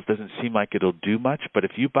 $500 doesn't seem like it'll do much, but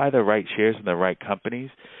if you buy the right shares in the right companies,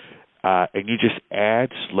 and you just add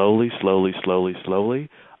slowly,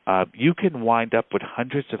 you can wind up with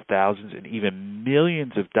hundreds of thousands and even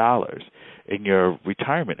millions of dollars in your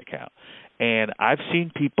retirement account. And I've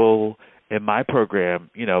seen people in my program,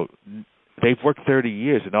 they've worked 30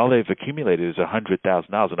 years and all they've accumulated is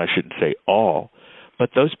 $100,000, and I shouldn't say all, but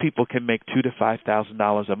those people can make $2,000 to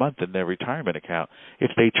 $5,000 a month in their retirement account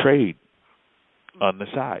if they trade on the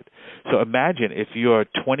side. So imagine if you're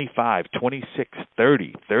 25, 26,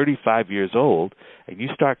 30, 35 years old, and you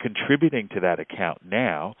start contributing to that account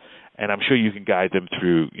now, and I'm sure you can guide them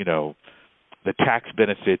through, the tax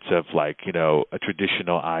benefits of a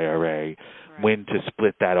traditional IRA, right, when to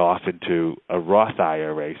split that off into a Roth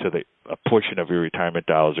IRA so that a portion of your retirement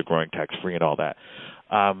dollars are growing tax-free and all that.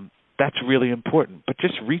 That's really important. But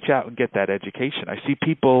just reach out and get that education. I see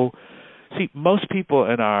most people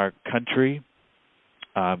in our country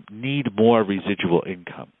need more residual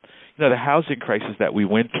income. The housing crisis that we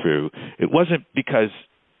went through, it wasn't because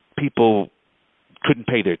people couldn't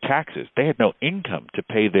pay their taxes. They had no income to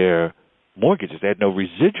pay their mortgages. They had no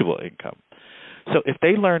residual income. So if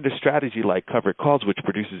they learned a strategy like covered calls, which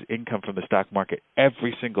produces income from the stock market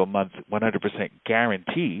every single month, 100%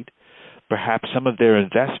 guaranteed, perhaps some of their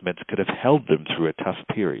investments could have held them through a tough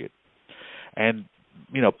period. And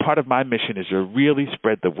part of my mission is to really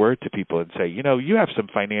spread the word to people and say, you have some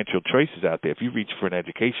financial choices out there. If you reach for an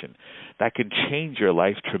education, that can change your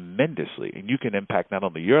life tremendously. And you can impact not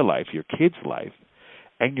only your life, your kids' life,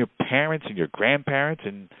 and your parents and your grandparents.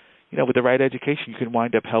 And, with the right education, you can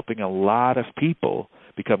wind up helping a lot of people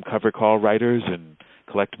become covered call writers and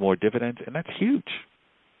collect more dividends. And that's huge.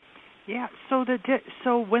 Yeah.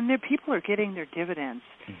 So when the people are getting their dividends,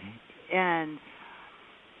 mm-hmm, and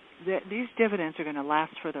these dividends are going to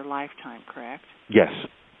last for their lifetime, correct? Yes.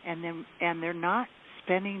 And they're not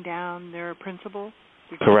spending down their principal.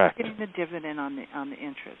 They're correct. Just getting the dividend on the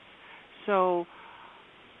interest. So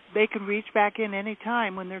they can reach back in any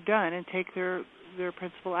time when they're done and take their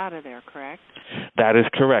principal out of there, correct? That is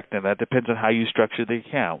correct, and that depends on how you structure the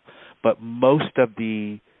account. But most of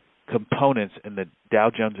the components in the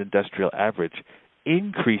Dow Jones Industrial Average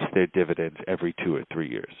increase their dividends every 2 or 3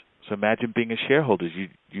 years. So imagine being a shareholder,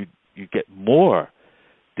 you get more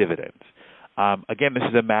dividends. Again, this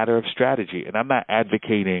is a matter of strategy, and I'm not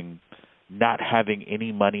advocating not having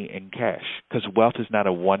any money in cash because wealth is not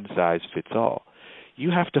a one-size-fits-all.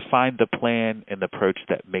 You have to find the plan and the approach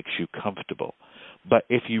that makes you comfortable. But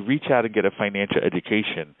if you reach out and get a financial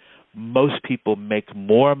education, most people make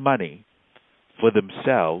more money for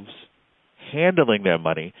themselves handling their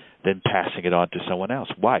money than passing it on to someone else.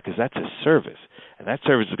 Why? Because that's a service, and that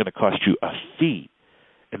service is going to cost you a fee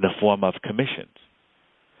in the form of commissions.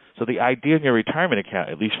 So the idea in your retirement account,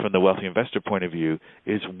 at least from the wealthy investor point of view,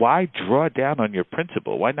 is why draw down on your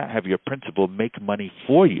principal? Why not have your principal make money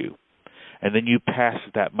for you, and then you pass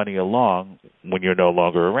that money along when you're no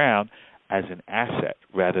longer around as an asset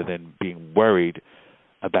rather than being worried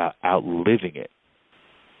about outliving it?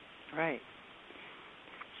 Right.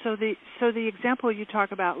 So the example you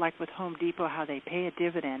talk about, like with Home Depot, how they pay a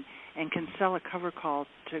dividend and can sell a cover call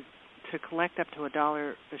to collect up to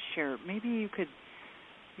 $1 a share. Maybe you could,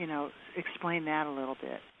 explain that a little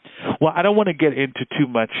bit. Well, I don't want to get into too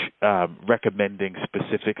much recommending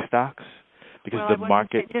specific stocks because the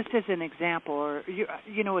market. Just as an example, or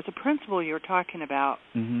as a principle you're talking about,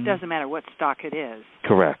 mm-hmm, doesn't matter what stock it is.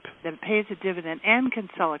 Correct. That pays a dividend and can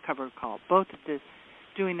sell a covered call, both at this.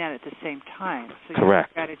 Doing that at the same time. So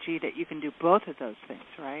correct. You have a strategy that you can do both of those things,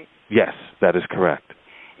 right? Yes, that is correct.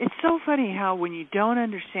 It's so funny how when you don't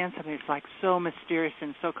understand something, it's like so mysterious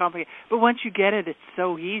and so complicated. But once you get it, it's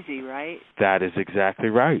so easy, right? That is exactly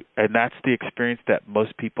right. And that's the experience that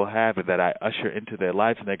most people have and that I usher into their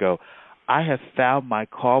lives. And they go, I have found my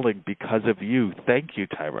calling because of you. Thank you,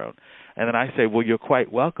 Tyrone. And then I say, well, you're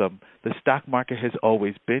quite welcome. The stock market has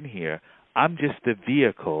always been here. I'm just the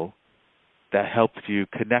vehicle that helped you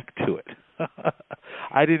connect to it.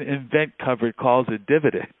 I didn't invent covered calls and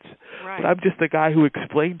dividends, right, but I'm just the guy who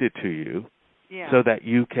explained it to you, yeah, so that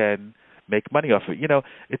you can make money off it.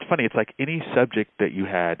 It's funny. It's like any subject that you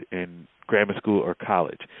had in grammar school or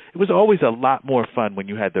college. It was always a lot more fun when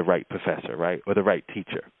you had the right professor, right, or the right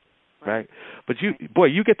teacher, right? But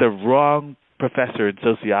you get the wrong professor in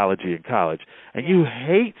sociology in college, and you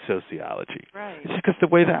hate sociology. Right. It's just because the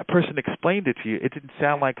way that person explained it to you, it didn't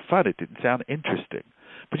sound like fun. It didn't sound interesting.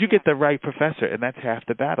 But you get the right professor, and that's half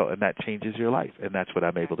the battle, and that changes your life, and that's what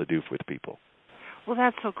I'm able to do with people. Well,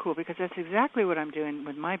 that's so cool, because that's exactly what I'm doing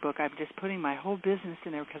with my book. I'm just putting my whole business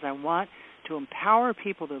in there because I want to empower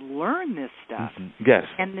people to learn this stuff. Mm-hmm. Yes.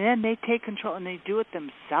 And then they take control, and they do it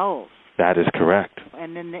themselves. That is correct.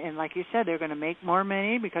 And then, like you said, they're going to make more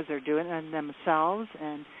money because they're doing it themselves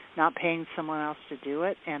and not paying someone else to do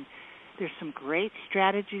it. And there's some great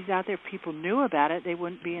strategies out there. If people knew about it, they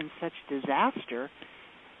wouldn't be in such disaster.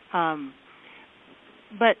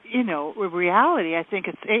 But, you know, in reality, I think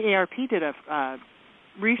it's AARP did a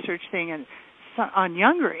research thing on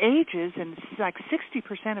younger ages, and it's like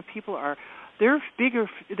 60% of people are, their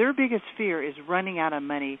biggest fear is running out of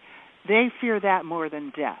money. They fear that more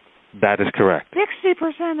than death. That is correct.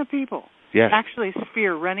 60% of people yes. actually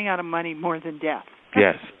fear running out of money more than death.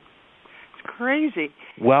 Yes. It's crazy.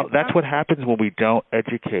 Well, that's what happens when we don't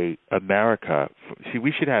educate America. See,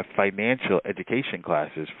 we should have financial education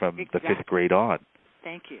classes from the 5th grade on.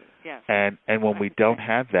 Thank you. Yes. And when we don't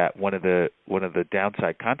have that, one of the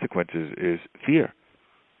downside consequences is fear.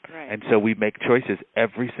 Right. And so we make choices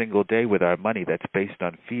every single day with our money that's based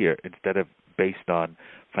on fear instead of based on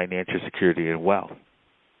financial security and wealth.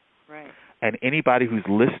 Right. And anybody who's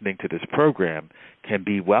listening to this program can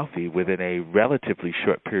be wealthy within a relatively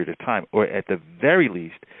short period of time, or at the very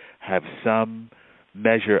least have some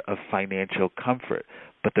measure of financial comfort.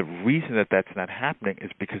 But the reason that that's not happening is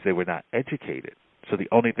because they were not educated. So the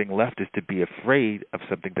only thing left is to be afraid of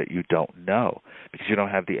something that you don't know because you don't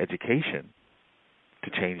have the education to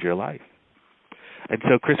change your life. And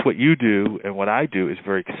so, Chris, what you do and what I do is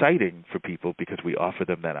very exciting for people because we offer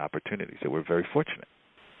them that opportunity. So we're very fortunate.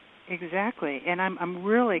 Exactly. And I'm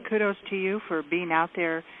really kudos to you for being out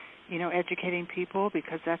there, you know, educating people,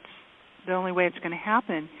 because that's the only way it's going to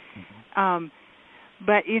happen. Mm-hmm.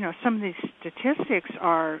 But, you know, some of these statistics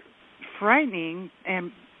are frightening,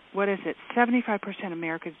 and what is it? 75% of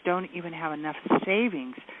Americans don't even have enough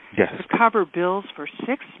savings yes. to cover bills for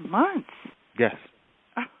 6 months. Yes.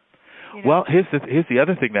 You know? Well, here's the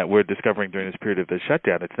other thing that we're discovering during this period of the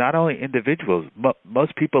shutdown. It's not only individuals.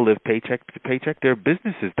 Most people live paycheck to paycheck. There are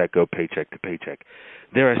businesses that go paycheck to paycheck.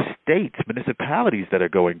 There are states, municipalities that are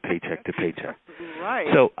going paycheck to paycheck. Right.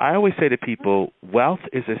 So I always say to people, wealth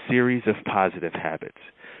is a series of positive habits.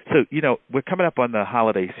 So, you know, we're coming up on the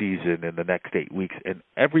holiday season in the next 8 weeks, and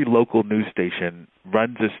every local news station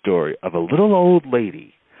runs a story of a little old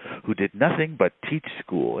lady who did nothing but teach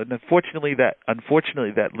school. And unfortunately,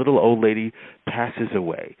 that little old lady passes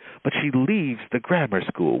away. But she leaves the grammar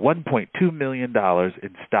school, $1.2 million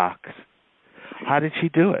in stocks. How did she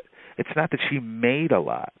do it? It's not that she made a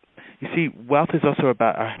lot. You see, wealth is also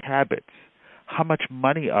about our habits. How much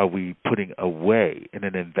money are we putting away in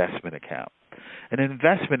an investment account? An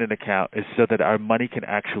investment account is so that our money can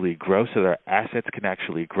actually grow, so that our assets can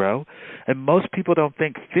actually grow. And most people don't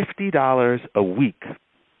think $50 a week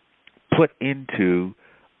put into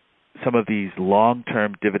some of these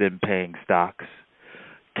long-term dividend-paying stocks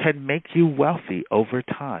can make you wealthy over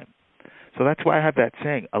time. So that's why I have that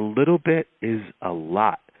saying, a little bit is a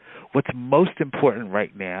lot. What's most important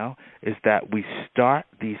right now is that we start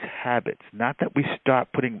these habits, not that we start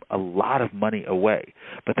putting a lot of money away,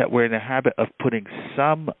 but that we're in a habit of putting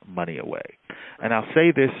some money away. And I'll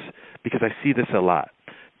say this because I see this a lot.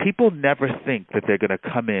 People never think that they're going to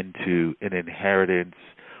come into an inheritance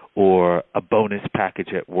or a bonus package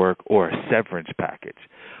at work or a severance package.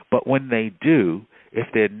 But when they do, if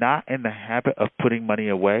they're not in the habit of putting money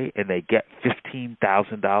away and they get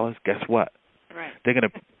 $15,000, guess what? Right. They're going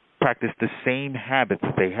to practice the same habits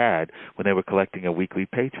that they had when they were collecting a weekly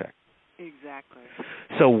paycheck. Exactly.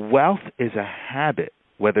 So wealth is a habit,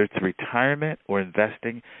 whether it's retirement or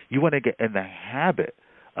investing. You want to get in the habit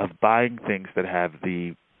of buying things that have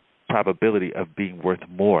the probability of being worth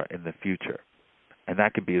more in the future. And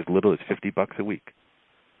that could be as little as $50 a week.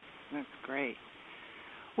 That's great.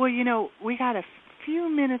 Well, you know, we got a few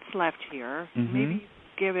minutes left here. Mm-hmm. Maybe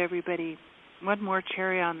give everybody one more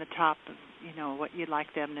cherry on the top of, you know, what you'd like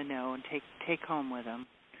them to know and take home with them.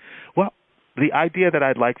 Well, the idea that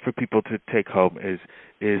I'd like for people to take home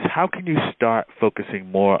is how can you start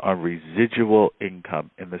focusing more on residual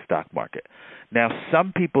income in the stock market? Now,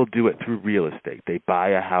 some people do it through real estate. They buy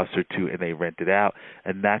a house or two and they rent it out,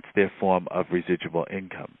 and that's their form of residual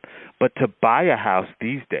income. But to buy a house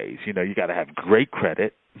these days, you know, you got to have great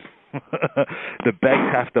credit. The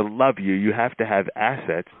banks have to love you. You have to have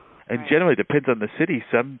assets. And right. Generally, it depends on the city.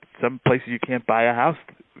 Some places you can't buy a house,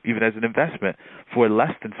 even as an investment, for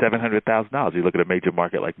less than $700,000. You look at a major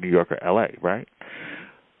market like New York or L.A., right?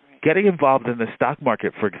 Getting involved in the stock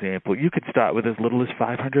market, for example, you could start with as little as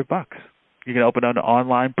 $500. You can open an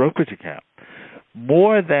online brokerage account.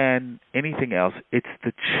 More than anything else, it's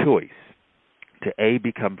the choice to A,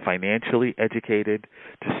 become financially educated,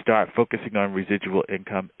 to start focusing on residual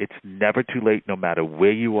income. It's never too late, no matter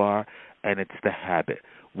where you are, and it's the habit.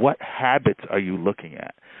 What habits are you looking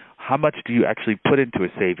at? How much do you actually put into a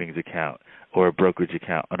savings account or a brokerage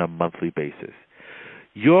account on a monthly basis?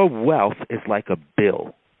 Your wealth is like a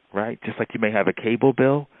bill, right? Just like you may have a cable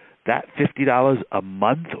bill, that $50 a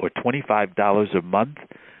month or $25 a month,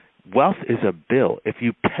 wealth is a bill. If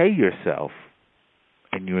you pay yourself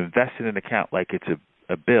and you invest in an account like it's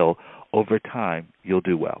a bill, over time, you'll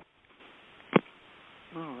do well.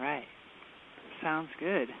 All right. Sounds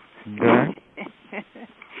good. Okay.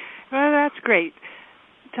 Well, that's great.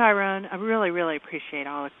 Tyrone, I really, really appreciate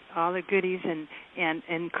all the goodies and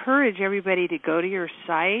encourage everybody to go to your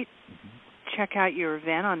site, check out your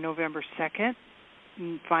event on November 2nd,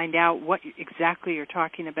 and find out what exactly you're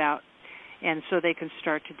talking about, and so they can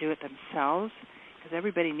start to do it themselves, because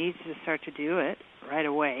everybody needs to start to do it right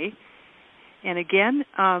away. And again,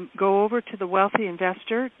 go over to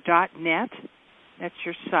thewealthyinvestor.net. That's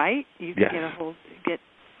your site. You can get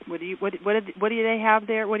what do they have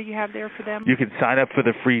there? What do you have there for them? You can sign up for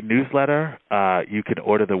the free newsletter. You can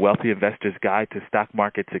order the Wealthy Investor's Guide to Stock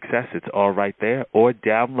Market Success. It's all right there. Or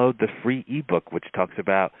download the free ebook, which talks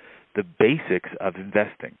about the basics of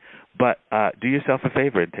investing. But do yourself a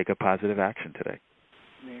favor and take a positive action today.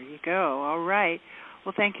 There you go. All right.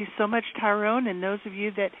 Well, thank you so much, Tyrone. And those of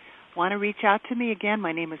you that want to reach out to me, again,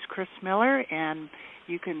 my name is Chris Miller, and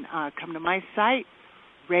you can come to my site,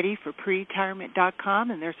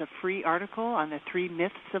 readyforpretirement.com, and there's a free article on the 3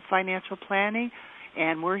 myths of financial planning,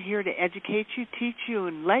 and we're here to educate you, teach you,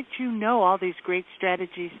 and let you know all these great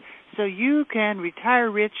strategies so you can retire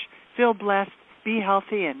rich, feel blessed, be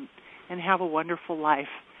healthy, and have a wonderful life.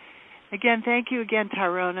 Again, thank you again,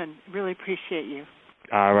 Tyrone, and really appreciate you.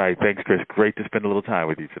 All right. Thanks, Chris. Great to spend a little time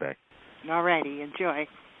with you today. All righty. Enjoy.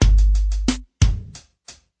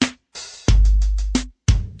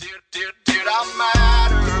 Did I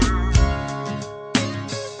matter?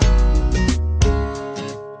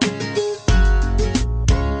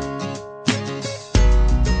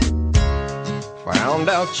 Found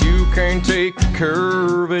out you can't take a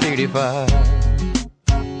curve at 85.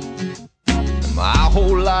 My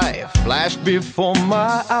whole life flashed before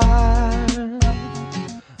my eyes.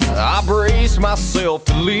 I braced myself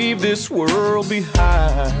to leave this world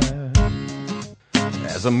behind,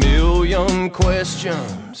 as a million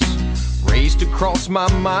questions raced across my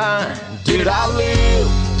mind. Did I live?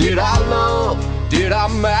 Did I love? Did I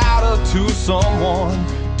matter to someone?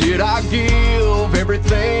 Did I give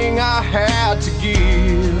everything I had to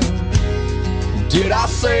give? Did I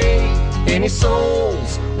save any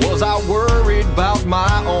souls? Was I worried about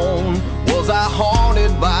my own? Was I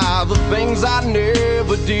haunted by the things I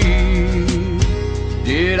never did?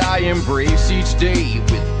 Did I embrace each day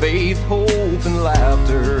with faith, hope, and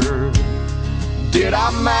laughter? Did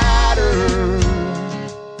I matter?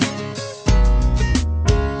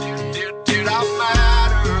 Did I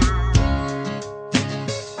matter?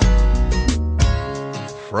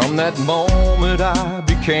 From that moment I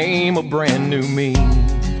became a brand new me,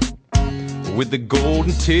 with the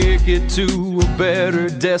golden ticket to a better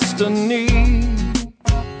destiny.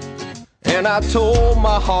 And I told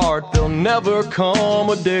my heart there'll never come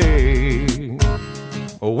a day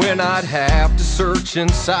when I'd have to search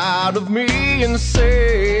inside of me and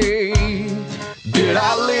say, did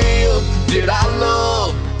I live? Did I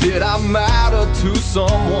love? Did I matter to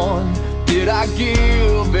someone? Did I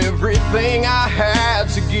give everything I had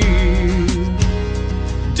to give?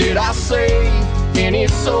 Did I save any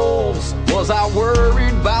souls? Was I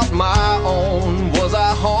worried about my own? Was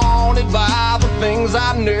I haunted by the things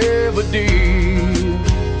I never did?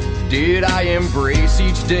 Did I embrace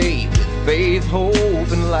each day with faith, hope,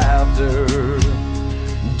 and laughter?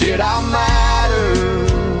 Did I matter?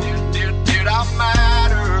 Did I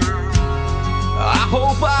matter? I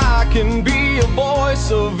hope I can be a voice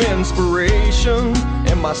of inspiration,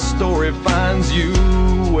 and my story finds you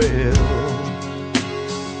well.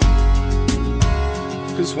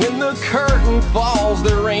 'Cause when the curtain falls,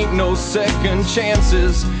 there ain't no second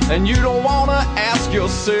chances, and you don't wanna ask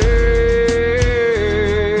yourself,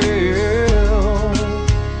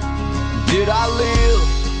 did I live?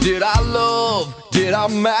 Did I love? Did I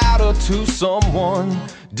matter to someone?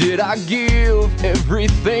 Did I give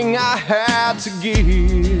everything I had to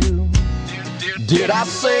give? Did I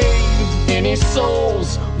save any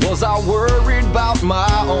souls? Was I worried about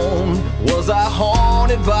my own? Was I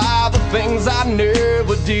haunted by the things I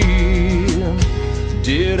never did?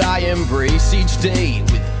 Did I embrace each day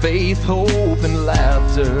with faith, hope, and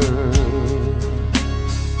laughter?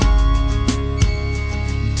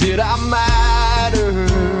 Did I matter?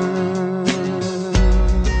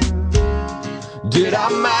 Did I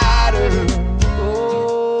matter?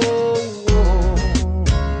 Oh,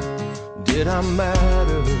 did I matter?